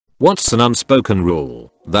What's an unspoken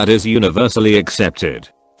rule that is universally accepted?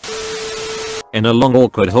 In a long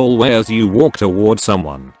awkward hallway as you walk toward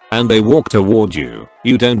someone and they walk toward you,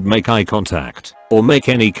 you don't make eye contact or make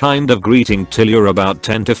any kind of greeting till you're about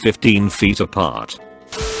 10 to 15 feet apart.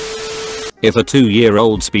 If a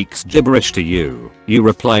 2-year-old speaks gibberish to you, you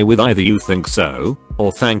reply with either "you think so"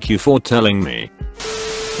 or "thank you for telling me."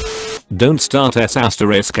 Don't start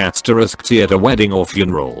 ***** tea at a wedding or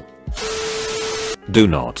funeral. Do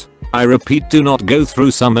not, I repeat, do not go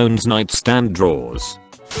through someone's nightstand drawers.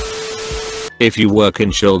 If you work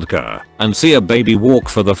in childcare and see a baby walk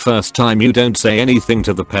for the first time, you don't say anything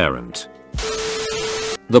to the parent.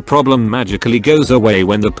 The problem magically goes away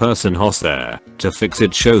when the person who's there to fix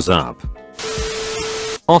it shows up.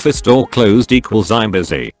 Office door closed equals I'm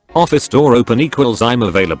busy. Office door open equals I'm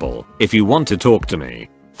available if you want to talk to me.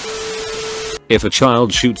 If a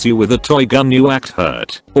child shoots you with a toy gun, you act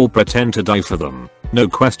hurt or pretend to die for them. No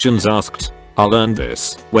questions asked. I learned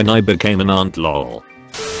this when I became an aunt, lol.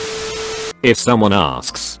 If someone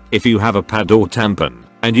asks if you have a pad or tampon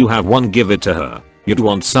and you have one, give it to her. You'd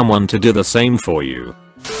want someone to do the same for you.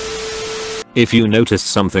 If you notice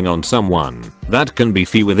something on someone that can be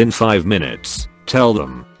fixed within 5 minutes, tell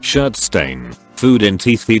them, shirt stain, food in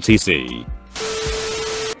teeth etc.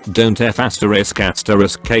 Don't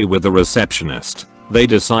 ***k with the receptionist. They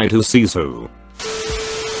decide who sees who.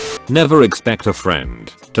 Never expect a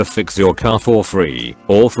friend to fix your car for free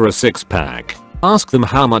or for a 6-pack. Ask them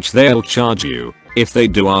how much they'll charge you. If they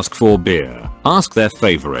do ask for beer, ask their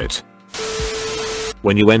favorite.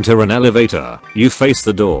 When you enter an elevator, you face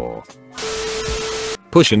the door.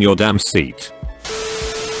 Push in your damn seat.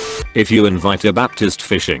 If you invite a Baptist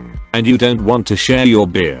fishing and you don't want to share your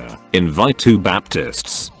beer, invite 2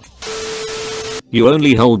 Baptists. You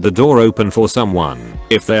only hold the door open for someone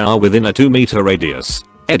if they are within a 2-meter radius.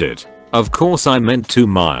 Edit. Of course I meant 2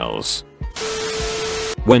 miles.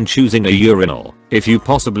 When choosing a urinal, if you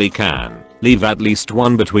possibly can, leave at least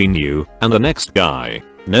one between you and the next guy.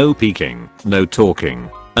 No peeking, no talking.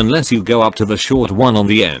 Unless you go up to the short one on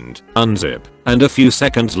the end, unzip, and a few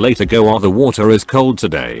seconds later go, "Oh, the water is cold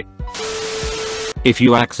today." If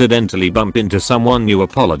you accidentally bump into someone, you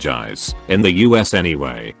apologize. In the US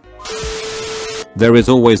anyway. There is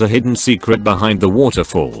always a hidden secret behind the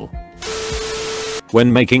waterfall.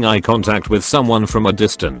 When making eye contact with someone from a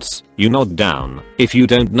distance, you nod down if you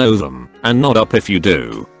don't know them and nod up if you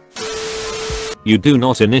do. You do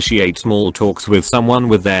not initiate small talks with someone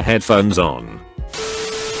with their headphones on.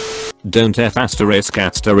 Don't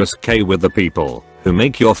 ***k with the people who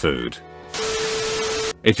make your food.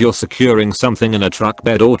 If you're securing something in a truck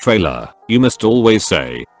bed or trailer, you must always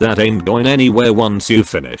say, "That ain't going anywhere" once you've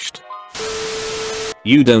finished.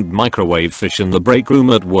 You don't microwave fish in the break room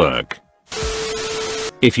at work.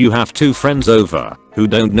 If you have 2 friends over who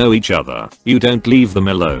don't know each other, you don't leave them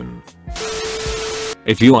alone.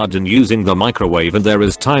 If you are done using the microwave and there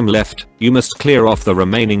is time left, you must clear off the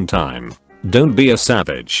remaining time. Don't be a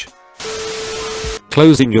savage.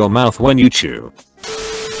 Closing your mouth when you chew.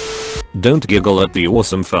 Don't giggle at the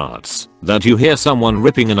awesome farts that you hear someone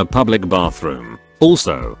ripping in a public bathroom.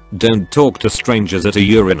 Also, don't talk to strangers at a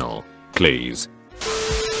urinal. Please.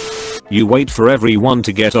 You wait for everyone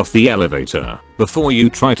to get off the elevator before you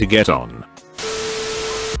try to get on.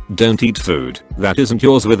 Don't eat food that isn't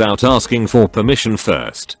yours without asking for permission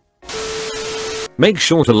first. Make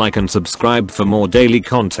sure to like and subscribe for more daily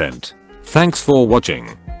content. Thanks for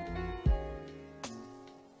watching.